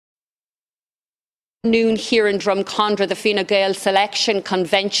Noon here in Drumcondra, the Fine Gael selection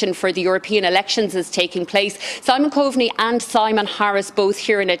convention for the European elections is taking place. Simon Coveney and Simon Harris both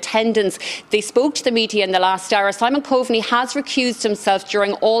here in attendance. They spoke to the media in the last hour. Simon Coveney has recused himself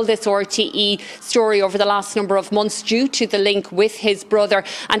during all this RTE story over the last number of months due to the link with his brother.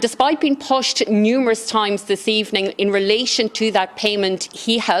 And despite being pushed numerous times this evening in relation to that payment,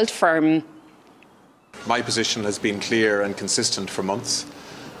 he held firm. My position has been clear and consistent for months.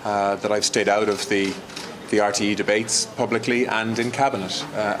 That I've stayed out of the RTE debates publicly and in Cabinet,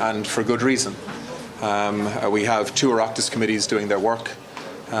 and for good reason. We have two Oireachtas committees doing their work.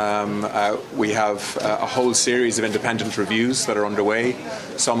 We have a whole series of independent reviews that are underway.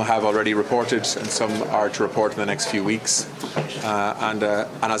 Some have already reported and some are to report in the next few weeks. And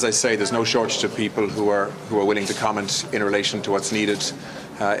as I say, there's no shortage of people who are willing to comment in relation to what's needed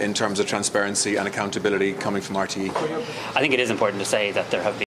in terms of transparency and accountability coming from RTE. I think it is important to say that there have been